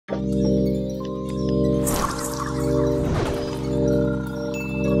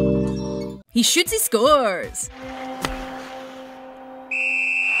He shoots, he scores!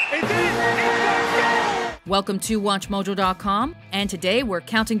 Welcome to WatchMojo.com, and today we're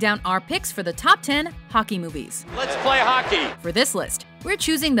counting down our picks for the top 10 hockey movies. Let's play hockey! For this list, we're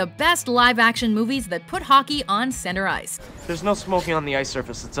choosing the best live-action movies that put hockey on center ice. There's no smoking on the ice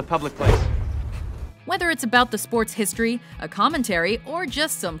surface, it's a public place. Whether it's about the sport's history, a commentary, or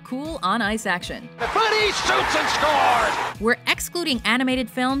just some cool on-ice action. The buddy shoots and scores! We're excluding animated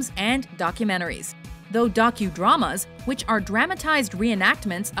films and documentaries. Though docudramas, which are dramatized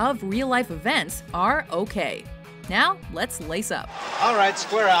reenactments of real-life events, are okay. Now, let's lace up. All right,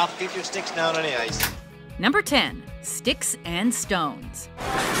 square off. Keep your sticks down on the ice. Number 10. Sticks and Stones.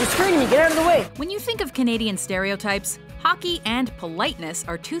 You're screening me, get out of the way! When you think of Canadian stereotypes, hockey and politeness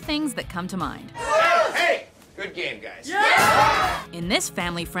are two things that come to mind. Hey! Good game, guys. In this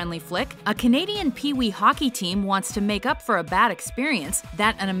family-friendly flick, a Canadian Pee Wee hockey team wants to make up for a bad experience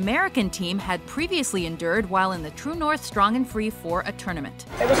that an American team had previously endured while in the True North Strong and Free for a tournament.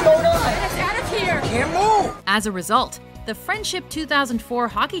 Hey, what's going on? Get us out of here! Can't move! As a result, the Friendship 2004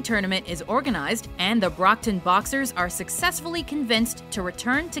 hockey tournament is organized, and the Brockton Boxers are successfully convinced to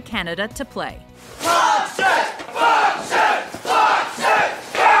return to Canada to play. Boxers! Boxers! Boxers!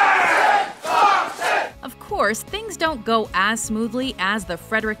 Of course, things don't go as smoothly as the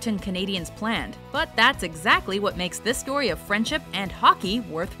Fredericton Canadians planned, but that's exactly what makes this story of friendship and hockey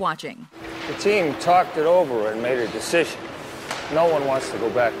worth watching. The team talked it over and made a decision. No one wants to go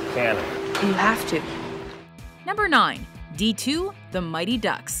back to Canada. You have to. Number 9. D2, The Mighty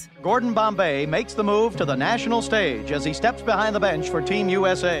Ducks. Gordon Bombay makes the move to the national stage as he steps behind the bench for Team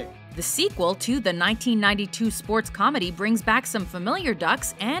USA. The sequel to the 1992 sports comedy brings back some familiar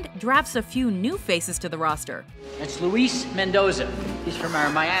Ducks and drafts a few new faces to the roster. That's Luis Mendoza. He's from our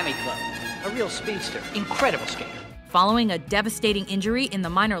Miami club. A real speedster. Incredible skater. Following a devastating injury in the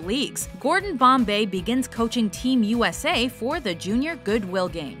minor leagues, Gordon Bombay begins coaching Team USA for the Junior Goodwill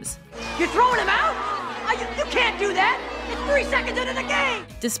Games. You're throwing him out? You can't do that! It's 3 seconds into the game!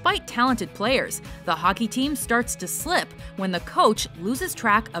 Despite talented players, the hockey team starts to slip when the coach loses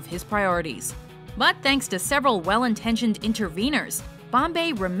track of his priorities. But thanks to several well-intentioned interveners,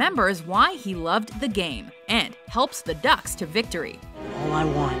 Bombay remembers why he loved the game and helps the Ducks to victory. All I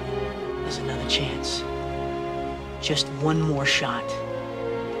want is another chance. Just one more shot.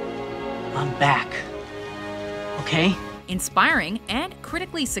 I'm back. Okay? Inspiring and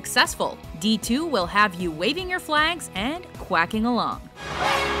critically successful, D2 will have you waving your flags and quacking along.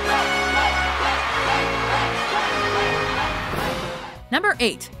 Number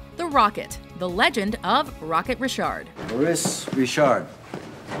 8. The Rocket, the legend of Rocket Richard. Maurice Richard.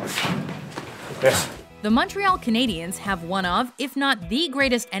 Yes. The Montreal Canadiens have one of, if not the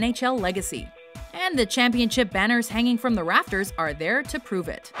greatest NHL legacy. And the championship banners hanging from the rafters are there to prove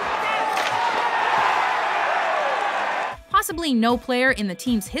it. Possibly no player in the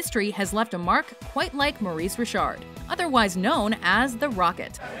team's history has left a mark quite like Maurice Richard, otherwise known as the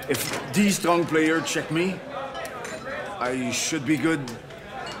Rocket. If these strong players check me, I should be good.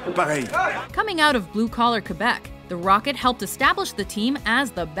 Pareil. Coming out of blue-collar Quebec, the Rocket helped establish the team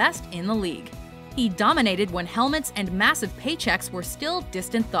as the best in the league. He dominated when helmets and massive paychecks were still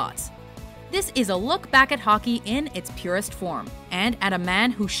distant thoughts. This is a look back at hockey in its purest form, and at a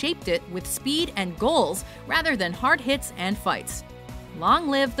man who shaped it with speed and goals rather than hard hits and fights. Long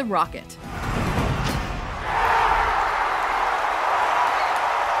live the Rocket.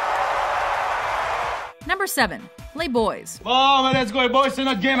 Number 7. Les Boys. Oh, well, let's go, boys. C'est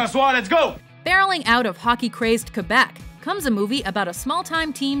notre game à soir. Let's go! Barreling out of hockey-crazed Quebec comes a movie about a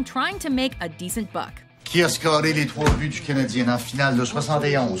small-time team trying to make a decent buck. Qui a scoré les 3 buts du Canadien en finale de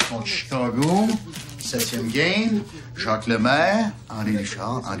 71 contre Chicago? 7e game, Jacques Lemaire, Henri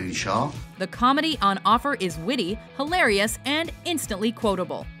Richard. The comedy on offer is witty, hilarious, and instantly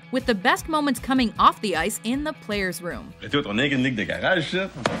quotable, with the best moments coming off the ice in the players' room. On est une ligue de garage, ça.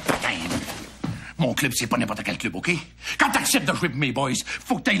 Mon club, c'est pas n'importe quel club, OK? Quand t'acceptes de jouer pour mes boys,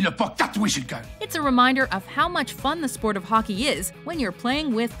 faut que t'ailles le puck tatoué sur le cœur. It's a reminder of how much fun the sport of hockey is when you're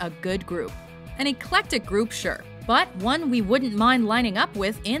playing with a good group. An eclectic group, sure, but one we wouldn't mind lining up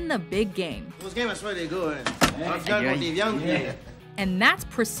with in the big game. And that's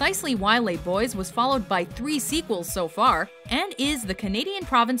precisely why Les Boys was followed by 3 sequels so far, and is the Canadian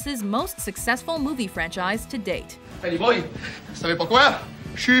province's most successful movie franchise to date. Hey, les boys, vous savez pas quoi?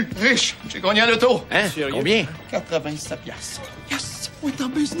 Je suis riche. J'ai gagné à l'auto. Hein? Combien? 87 piastres. Yes, we're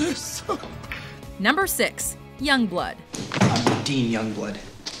in business. Number 6. Youngblood. I'm Dean Youngblood.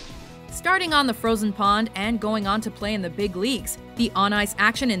 Starting on the frozen pond and going on to play in the big leagues, the on-ice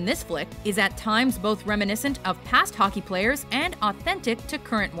action in this flick is at times both reminiscent of past hockey players and authentic to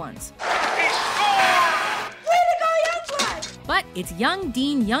current ones. But it's young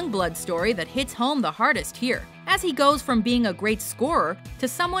Dean Youngblood's story that hits home the hardest here, as he goes from being a great scorer to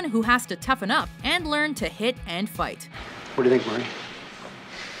someone who has to toughen up and learn to hit and fight. What do you think, Murray?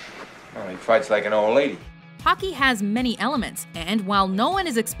 Well, he fights like an old lady. Hockey has many elements, and while no one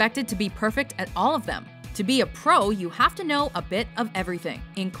is expected to be perfect at all of them, to be a pro, you have to know a bit of everything,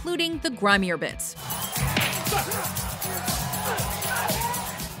 including the grimier bits.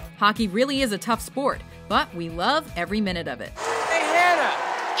 Hockey really is a tough sport, but we love every minute of it. Hey, Hannah,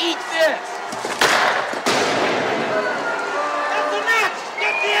 eat this! That's the match!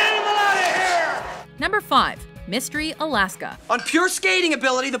 Get the animal out of here! Number 5. Mystery Alaska. On pure skating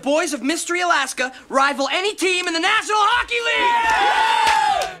ability, the boys of Mystery Alaska rival any team in the National Hockey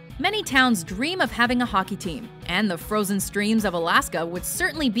League! Many towns dream of having a hockey team, and the frozen streams of Alaska would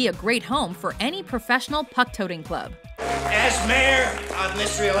certainly be a great home for any professional puck-toting club. As mayor of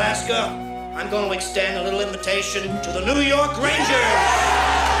Mystery Alaska, I'm going to extend a little invitation to the New York Rangers.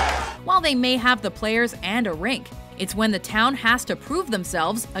 While they may have the players and a rink, it's when the town has to prove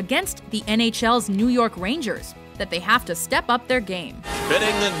themselves against the NHL's New York Rangers that they have to step up their game.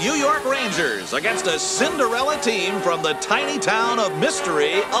 Pitting the New York Rangers against a Cinderella team from the tiny town of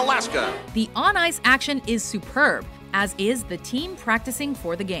Mystery, Alaska. The on-ice action is superb, as is the team practicing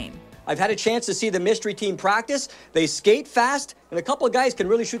for the game. I've had a chance to see the Mystery team practice. They skate fast, and a couple of guys can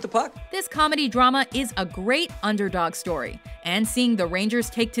really shoot the puck. This comedy drama is a great underdog story, and seeing the Rangers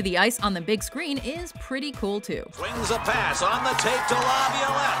take to the ice on the big screen is pretty cool too. Swings a pass on the tape to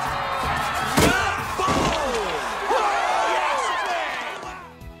Laviolette.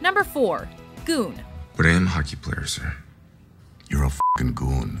 Number 4. Goon. But I am a hockey player, sir. You're a f***ing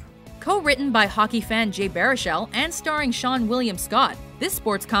goon. Co-written by hockey fan Jay Baruchel and starring Sean William Scott, this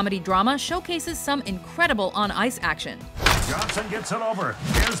sports comedy drama showcases some incredible on-ice action. Johnson gets it over.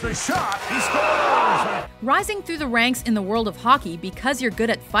 Here's the shot. He scores! Rising through the ranks in the world of hockey because you're good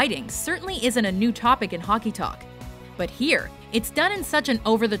at fighting certainly isn't a new topic in hockey talk. But here, it's done in such an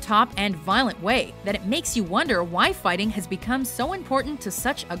over-the-top and violent way that it makes you wonder why fighting has become so important to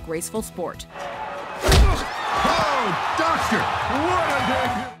such a graceful sport. Oh, doctor! What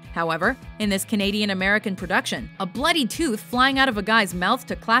a dig! However, in this Canadian-American production, a bloody tooth flying out of a guy's mouth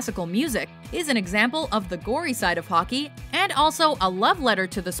to classical music is an example of the gory side of hockey and also a love letter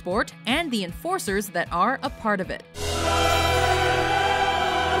to the sport and the enforcers that are a part of it.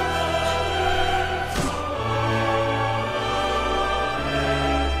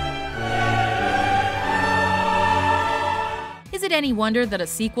 Is it any wonder that a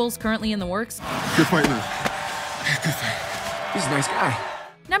sequel's currently in the works? Good fight, man. Good fight. He's a nice guy.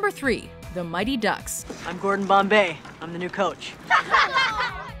 Number 3. The Mighty Ducks. I'm Gordon Bombay. I'm the new coach.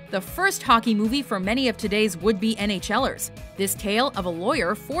 The first hockey movie for many of today's would-be NHLers. This tale of a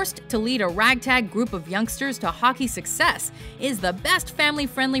lawyer forced to lead a ragtag group of youngsters to hockey success is the best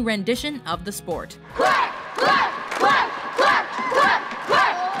family-friendly rendition of the sport. Quack! Quack! Quack! Quack! Quack!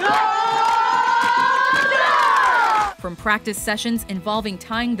 Quack! No! From practice sessions involving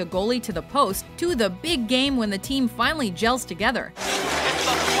tying the goalie to the post to the big game when the team finally gels together.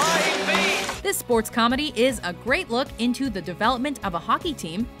 This sports comedy is a great look into the development of a hockey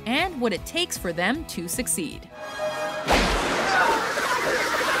team and what it takes for them to succeed.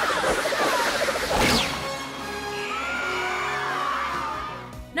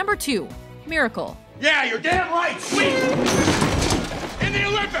 Number 2. Miracle. Yeah, you're damn right! Sweet! In the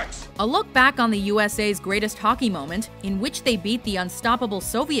Olympics! A look back on the USA's greatest hockey moment, in which they beat the unstoppable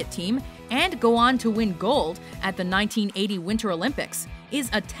Soviet team and go on to win gold at the 1980 Winter Olympics, is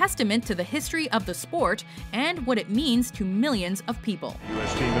a testament to the history of the sport and what it means to millions of people.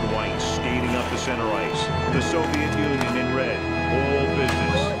 U.S. team in white skating up the center ice. The Soviet Union in red. All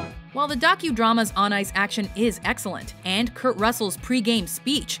business. While the docudrama's on-ice action is excellent, and Kurt Russell's pre-game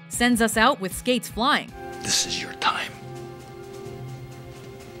speech sends us out with skates flying, This is your time.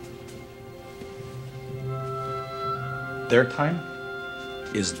 Their time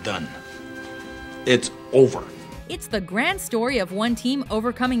is done. It's over. it's the grand story of one team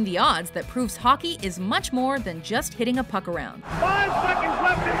overcoming the odds that proves hockey is much more than just hitting a puck around. 5 seconds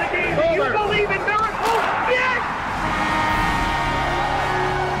left in the game. Do you believe in miracles? Yes!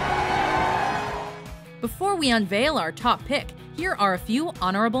 Before we unveil our top pick, here are a few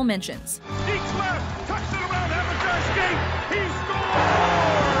honorable mentions. Each left, tucks it around Avatar's skate. He scores!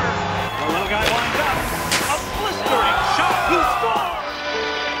 The little guy winds up. A blistering shot. He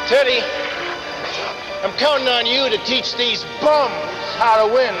scores! Teddy, I'm counting on you to teach these bums how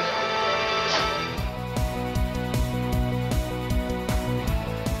to win.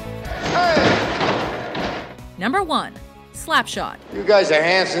 Number 1, Slapshot. You guys are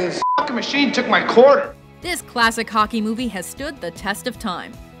Hansons. Fucking machine took my quarter. This classic hockey movie has stood the test of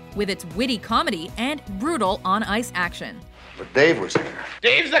time, with its witty comedy and brutal on-ice action. But Dave was here.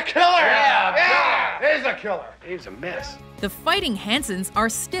 Dave's a killer! Yeah! Dave's a killer. Dave's a mess. The Fighting Hansons are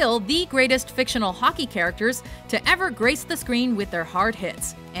still the greatest fictional hockey characters to ever grace the screen with their hard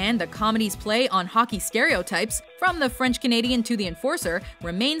hits, and the comedy's play on hockey stereotypes, from the French-Canadian to the Enforcer,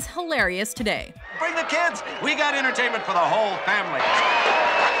 remains hilarious today. Bring the kids. We got entertainment for the whole family.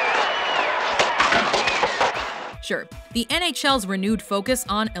 Sure, the NHL's renewed focus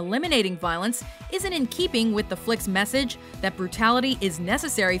on eliminating violence isn't in keeping with the flick's message that brutality is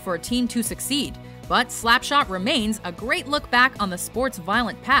necessary for a team to succeed, but Slapshot remains a great look back on the sport's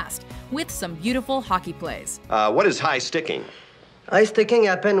violent past, with some beautiful hockey plays. What is high sticking? High sticking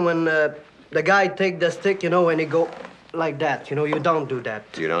happen when the guy take the stick, and he go like that. You don't do that.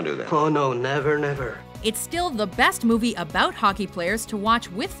 You don't do that? Oh, no, never, never. It's still the best movie about hockey players to watch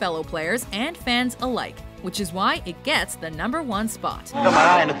with fellow players and fans alike, which is why it gets the #1 spot. Got my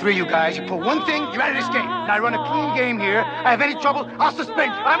eye on the three of you guys. You pull one thing, you're out of this game. Now I run a clean game here. I have any trouble, I'll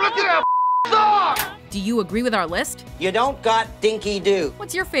suspend you. I'm looking at a Do you agree with our list? You don't got dinky do.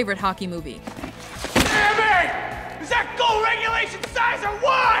 What's your favorite hockey movie? Damn it! Is that goal regulation size or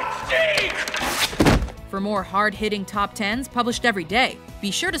what? Jeez! For more hard-hitting top 10s published every day,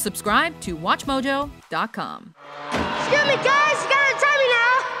 be sure to subscribe to WatchMojo.com. Excuse me, guys. You gotta tell me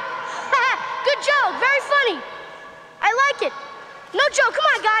now. Good joke. Very funny. I like it. No joke. Come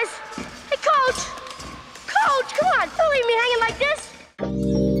on, guys. Hey, Coach. Coach, come on. Don't leave me hanging like this.